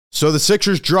So the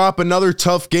Sixers drop another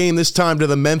tough game, this time to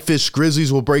the Memphis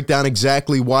Grizzlies. We'll break down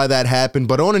exactly why that happened.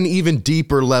 But on an even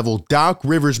deeper level, Doc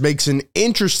Rivers makes an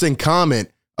interesting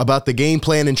comment about the game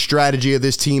plan and strategy of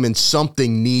this team, and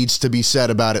something needs to be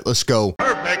said about it. Let's go.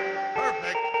 Perfect.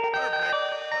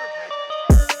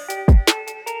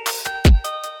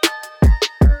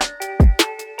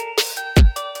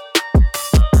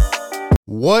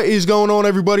 What is going on,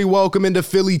 everybody? Welcome into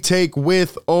Philly Take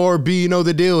with RB. You know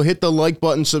the deal. Hit the like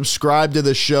button, subscribe to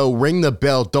the show, ring the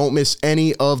bell. Don't miss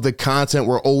any of the content.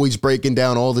 We're always breaking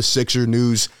down all the Sixer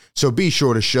news, so be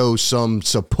sure to show some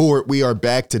support. We are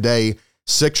back today.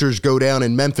 Sixers go down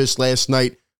in Memphis last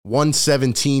night,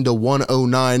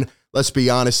 117-109. Let's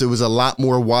be honest, it was a lot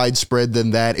more widespread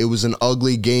than that. It was an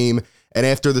ugly game. And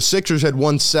after the Sixers had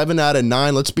won 7 out of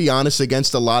 9, let's be honest,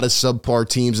 against a lot of subpar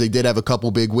teams, they did have a couple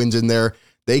big wins in there.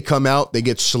 They come out, they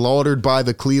get slaughtered by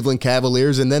the Cleveland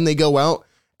Cavaliers, and then they go out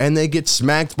and they get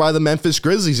smacked by the Memphis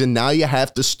Grizzlies. And now you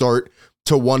have to start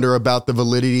to wonder about the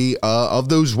validity of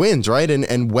those wins, right?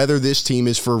 And whether this team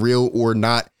is for real or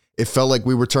not. It felt like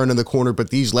we were turning the corner, but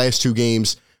these last two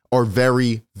games are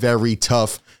very, very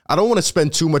tough. I don't want to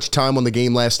spend too much time on the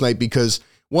game last night because,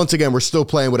 once again, we're still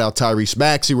playing without Tyrese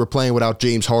Maxey. We're playing without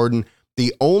James Harden.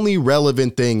 The only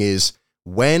relevant thing is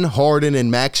when Harden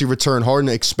and Maxey return. Harden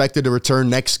expected to return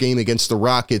next game against the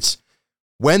Rockets.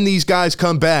 When these guys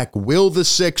come back, will the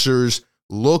Sixers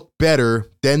look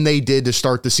better than they did to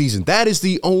start the season? That is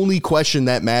the only question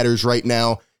that matters right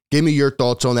now. Give me your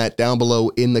thoughts on that down below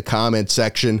in the comment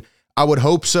section. I would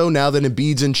hope so, now that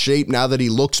Embiid's in shape, now that he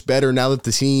looks better, now that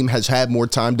the team has had more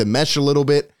time to mesh a little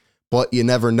bit, but you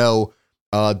never know.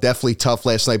 Definitely tough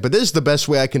last night, but this is the best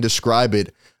way I can describe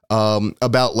it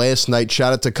about last night.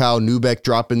 Shout out to Kyle Neubeck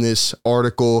dropping this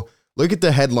article. Look at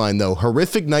the headline, though.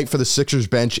 Horrific night for the Sixers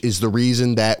bench is the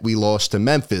reason that we lost to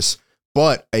Memphis,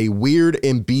 but a weird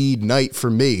Embiid night for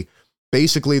me.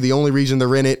 Basically, the only reason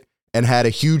they're in it, and had a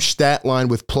huge stat line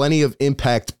with plenty of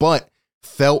impact, but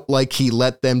felt like he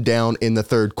let them down in the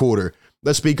third quarter.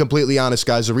 Let's be completely honest,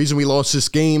 guys. The reason we lost this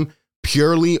game,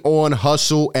 purely on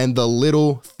hustle and the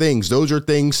little things. Those are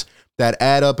things that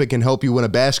add up and can help you win a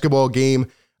basketball game.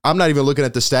 I'm not even looking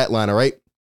at the stat line, all right?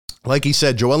 Like he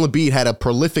said, Joel Embiid had a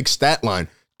prolific stat line.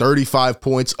 35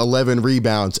 points, 11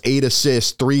 rebounds, 8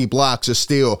 assists, 3 blocks, a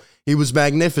steal. He was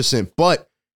magnificent, but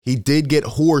he did get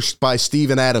horsed by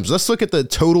Steven Adams. Let's look at the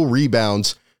total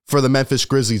rebounds for the Memphis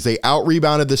Grizzlies. They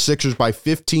out-rebounded the Sixers by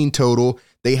 15 total.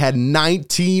 They had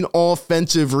 19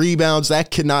 offensive rebounds.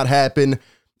 That cannot happen.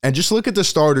 And just look at the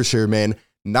starters here, man.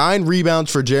 9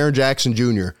 rebounds for Jaren Jackson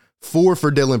Jr., 4 for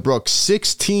Dillon Brooks,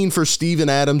 16 for Steven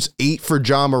Adams, 8 for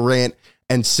John Morant,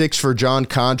 and 6 for John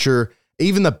Concher.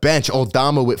 Even the bench,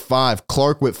 Aldama with 5,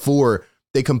 Clark with 4.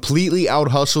 They completely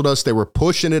out-hustled us. They were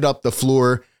pushing it up the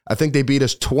floor. I think they beat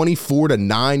us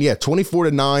 24-9. Yeah,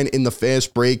 24-9 in the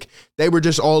fast break. They were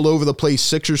just all over the place.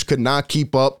 Sixers could not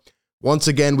keep up. Once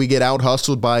again, we get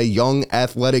out-hustled by a young,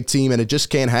 athletic team, and it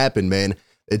just can't happen, man.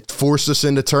 It forced us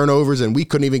into turnovers, and we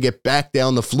couldn't even get back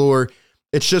down the floor.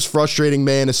 It's just frustrating,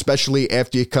 man, especially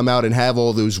after you come out and have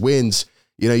all those wins.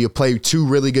 You know, you play 2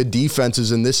 really good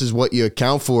defenses, and this is what you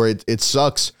account for. It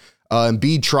sucks.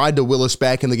 Embiid tried to will us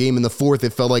back in the game in the fourth.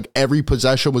 It felt like every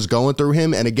possession was going through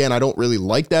him. And again, I don't really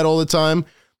like that all the time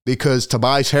because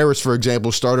Tobias Harris, for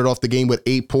example, started off the game with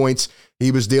 8 points.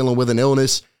 He was dealing with an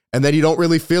illness. And then you don't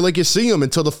really feel like you see him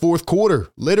until the fourth quarter,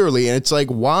 literally. And it's like,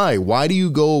 why? Why do you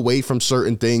go away from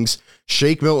certain things?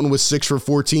 Shake Milton was 6 for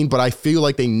 14, but I feel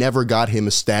like they never got him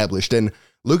established. And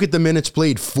look at the minutes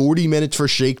played. 40 minutes for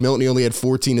Shake Milton. He only had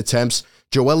 14 attempts.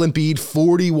 Joel Embiid,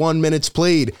 41 minutes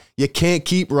played. You can't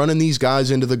keep running these guys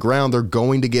into the ground. They're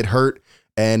going to get hurt,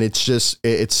 and it's just,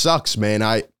 it sucks,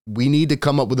 man. We need to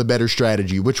come up with a better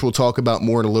strategy, which we'll talk about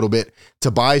more in a little bit.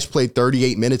 Tobias played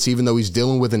 38 minutes, even though he's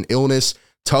dealing with an illness.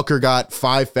 Tucker got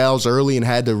 5 fouls early and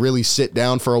had to really sit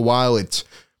down for a while. It's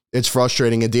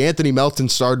frustrating. And DeAnthony Melton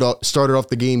started off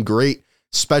the game great,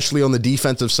 especially on the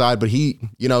defensive side, but he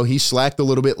slacked a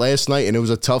little bit last night, and it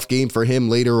was a tough game for him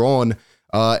later on.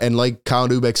 And like Kyle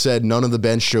Neubeck said, none of the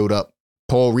bench showed up.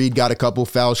 Paul Reed got a couple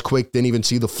fouls quick, didn't even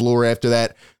see the floor after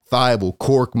that. Thibault,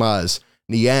 Korkmaz,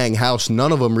 Niang, House,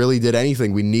 none of them really did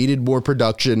anything. We needed more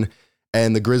production,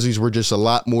 and the Grizzlies were just a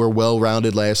lot more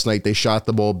well-rounded last night. They shot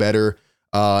the ball better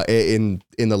in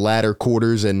the latter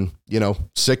quarters, and,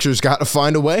 Sixers got to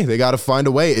find a way. They got to find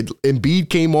a way. Embiid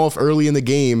came off early in the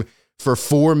game for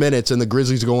 4 minutes, and the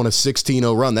Grizzlies go on a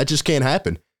 16-0 run. That just can't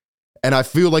happen. And I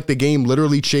feel like the game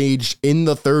literally changed in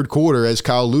the third quarter, as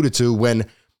Kyle alluded to, when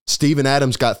Steven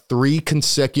Adams got 3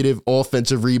 consecutive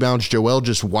offensive rebounds. Joel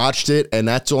just watched it, and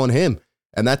that's on him.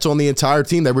 And that's on the entire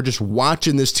team. They were just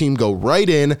watching this team go right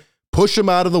in, push them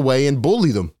out of the way and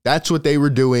bully them. That's what they were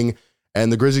doing.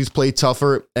 And the Grizzlies play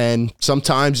tougher. And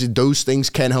sometimes those things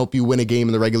can help you win a game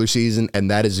in the regular season.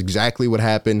 And that is exactly what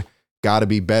happened. Got to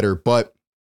be better. But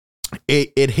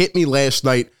it hit me last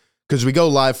night because we go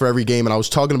live for every game. And I was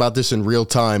talking about this in real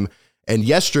time. And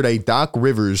yesterday, Doc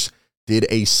Rivers did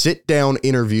a sit-down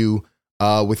interview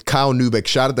with Kyle Neubeck.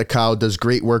 Shout out to Kyle, does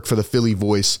great work for the Philly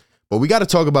Voice. But we got to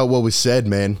talk about what was said,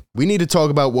 man. We need to talk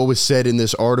about what was said in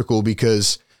this article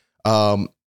because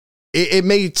it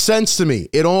made sense to me.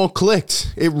 It all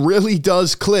clicked. It really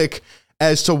does click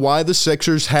as to why the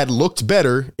Sixers had looked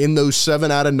better in those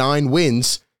 7 out of 9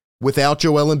 wins without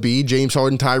Joel Embiid, James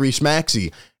Harden, Tyrese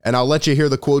Maxey. And I'll let you hear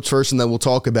the quotes first and then we'll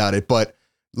talk about it. But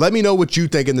let me know what you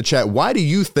think in the chat. Why do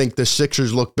you think the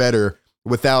Sixers look better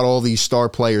without all these star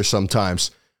players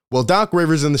sometimes? Well, Doc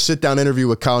Rivers in the sit-down interview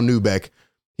with Kyle Neubeck,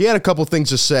 he had a couple things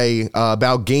to say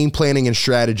about game planning and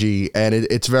strategy, and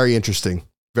it's very interesting.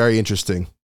 Very interesting.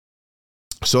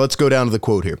 So let's go down to the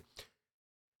quote here.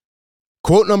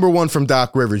 Quote number 1 from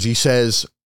Doc Rivers. He says,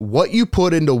 "What you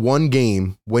put into one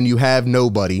game when you have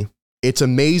nobody, it's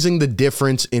amazing the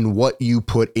difference in what you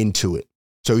put into it."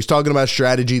 So he's talking about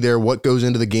strategy there, what goes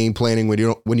into the game planning when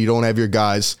you don't have your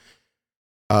guys.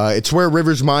 It's where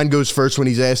Rivers' mind goes first when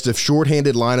he's asked if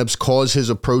shorthanded lineups cause his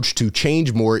approach to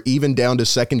change more, even down to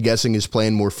second-guessing his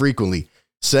plan more frequently.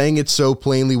 Saying it so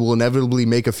plainly will inevitably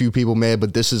make a few people mad,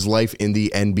 but this is life in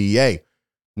the NBA.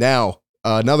 Now,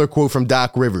 another quote from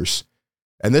Doc Rivers,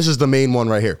 and this is the main one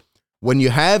right here. "When you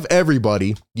have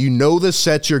everybody, you know the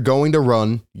sets you're going to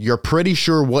run, you're pretty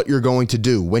sure what you're going to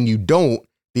do. When you don't,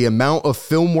 the amount of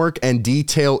film work and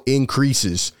detail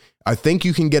increases. I think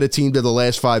you can get a team to the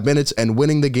last 5 minutes, and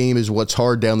winning the game is what's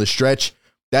hard down the stretch.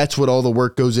 That's what all the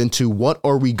work goes into. What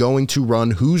are we going to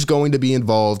run? Who's going to be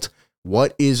involved?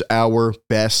 What is our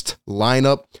best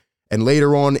lineup?" And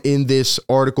later on in this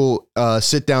article,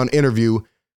 sit-down interview,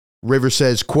 Rivers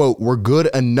says, quote, "We're good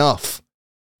enough."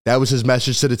 That was his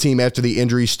message to the team after the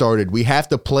injury started. "We have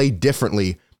to play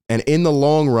differently. And in the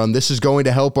long run, this is going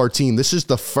to help our team. This is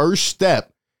the first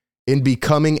step in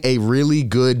becoming a really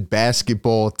good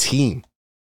basketball team."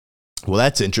 Well,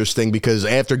 that's interesting because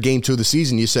after game 2 of the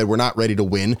season, you said we're not ready to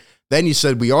win. Then you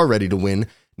said we are ready to win.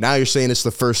 Now you're saying it's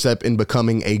the first step in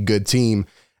becoming a good team.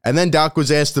 And then Doc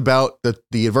was asked about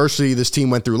the adversity this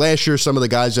team went through last year, some of the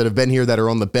guys that have been here that are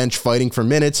on the bench fighting for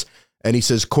minutes. And he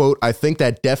says, quote, "I think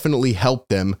that definitely helped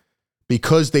them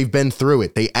because they've been through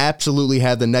it. They absolutely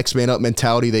have the next man up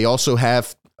mentality. They also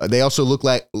look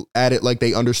at it like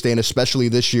they understand, especially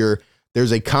this year.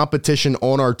 There's a competition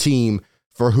on our team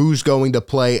for who's going to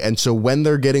play. And so when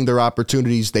they're getting their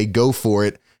opportunities, they go for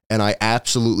it. And I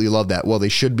absolutely love that." Well, they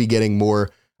should be getting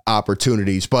more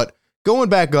opportunities. But going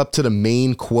back up to the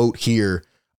main quote here,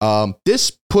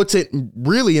 this puts it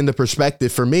really into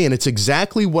perspective for me. And it's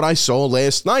exactly what I saw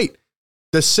last night.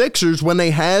 The Sixers, when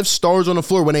they have stars on the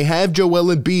floor, when they have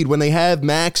Joel Embiid, when they have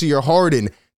Maxey or Harden,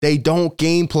 they don't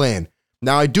game plan.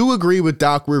 Now, I do agree with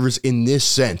Doc Rivers in this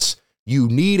sense. You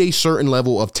need a certain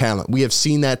level of talent. We have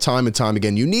seen that time and time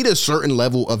again. You need a certain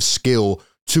level of skill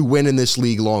to win in this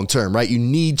league long term, right? You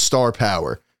need star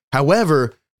power.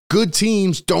 However, good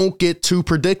teams don't get too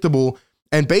predictable.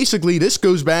 And basically, this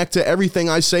goes back to everything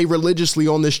I say religiously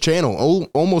on this channel.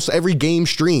 Almost every game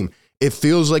stream. It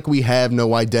feels like we have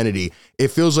no identity. It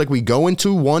feels like we go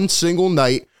into one single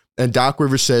night and Doc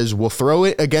Rivers says, we'll throw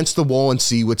it against the wall and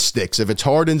see what sticks. If it's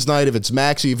Harden's night, if it's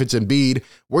Maxey, if it's Embiid,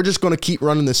 we're just going to keep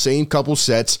running the same couple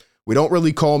sets. We don't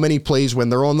really call many plays when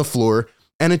they're on the floor.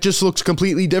 And it just looks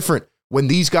completely different. When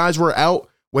these guys were out,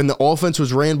 when the offense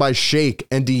was ran by Shake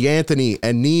and DeAnthony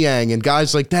and Niang and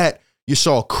guys like that, you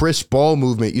saw crisp ball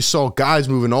movement. You saw guys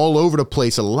moving all over the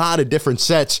place, a lot of different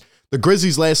sets. The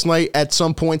Grizzlies last night at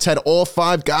some points had all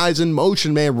 5 guys in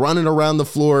motion, man, running around the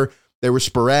floor. They were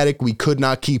sporadic. We could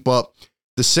not keep up.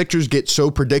 The Sixers get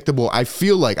so predictable. I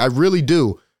feel like, I really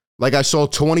do, like I saw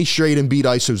 20 straight Embiid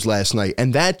ISOs last night,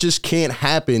 and that just can't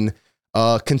happen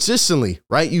consistently,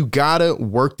 right? You got to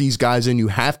work these guys in. You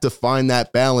have to find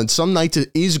that balance. Some nights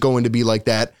it is going to be like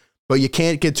that, but you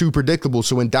can't get too predictable.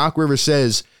 So when Doc Rivers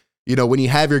says, you know, when you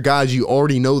have your guys, you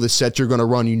already know the sets you're going to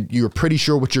run. You're pretty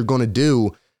sure what you're going to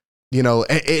do. You know,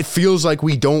 it feels like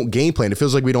we don't game plan. It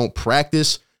feels like we don't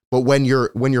practice. But when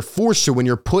you're forced to, when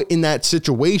you're put in that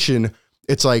situation,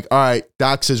 it's like, all right,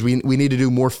 Doc says we need to do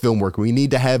more film work. We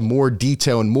need to have more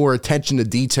detail and more attention to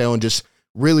detail and just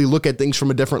really look at things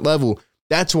from a different level.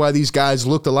 That's why these guys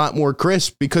looked a lot more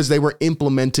crisp, because they were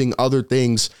implementing other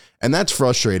things. And that's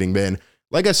frustrating, man.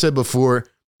 Like I said before,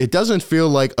 it doesn't feel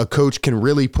like a coach can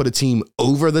really put a team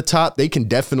over the top. They can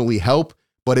definitely help,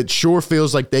 but it sure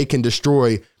feels like they can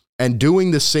destroy. And doing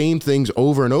the same things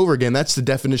over and over again, that's the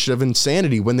definition of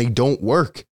insanity when they don't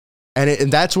work.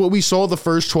 And that's what we saw the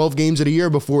first 12 games of the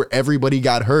year before everybody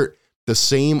got hurt. The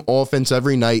same offense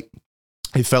every night.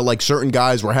 It felt like certain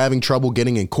guys were having trouble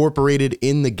getting incorporated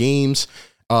in the games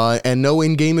and no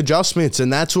in-game adjustments.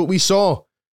 And that's what we saw.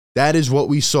 That is what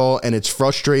we saw, and it's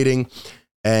frustrating.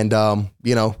 And,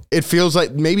 it feels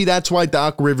like maybe that's why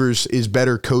Doc Rivers is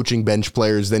better coaching bench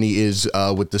players than he is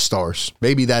with the Stars.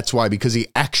 Maybe that's why, because he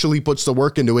actually puts the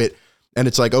work into it. And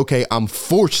it's like, okay, I'm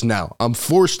forced now. I'm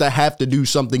forced to have to do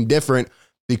something different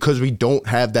because we don't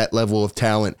have that level of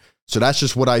talent. So that's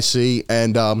just what I see.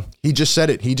 And he just said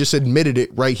it. He just admitted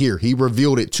it right here. He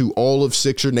revealed it to all of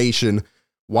Sixer Nation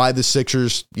why the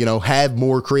Sixers, have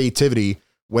more creativity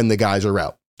when the guys are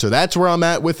out. So that's where I'm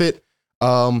at with it.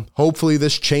 Hopefully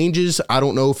this changes. I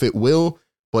don't know if it will,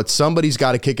 but somebody's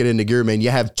got to kick it into gear, man.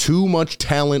 You have too much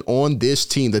talent on this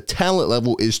team. The talent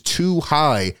level is too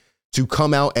high to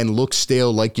come out and look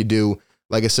stale like you do.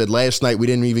 Like I said, last night, we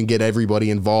didn't even get everybody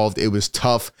involved. It was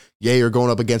tough. Yeah, you're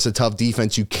going up against a tough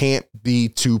defense. You can't be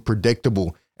too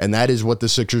predictable. And that is what the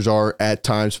Sixers are at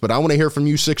times. But I want to hear from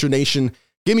you, Sixer Nation.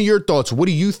 Give me your thoughts. What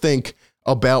do you think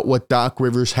about what Doc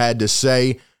Rivers had to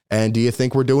say? And do you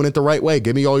think we're doing it the right way?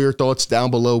 Give me all your thoughts down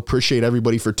below. Appreciate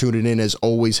everybody for tuning in. As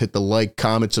always, hit the like,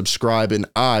 comment, subscribe, and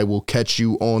I will catch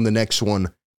you on the next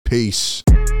one. Peace.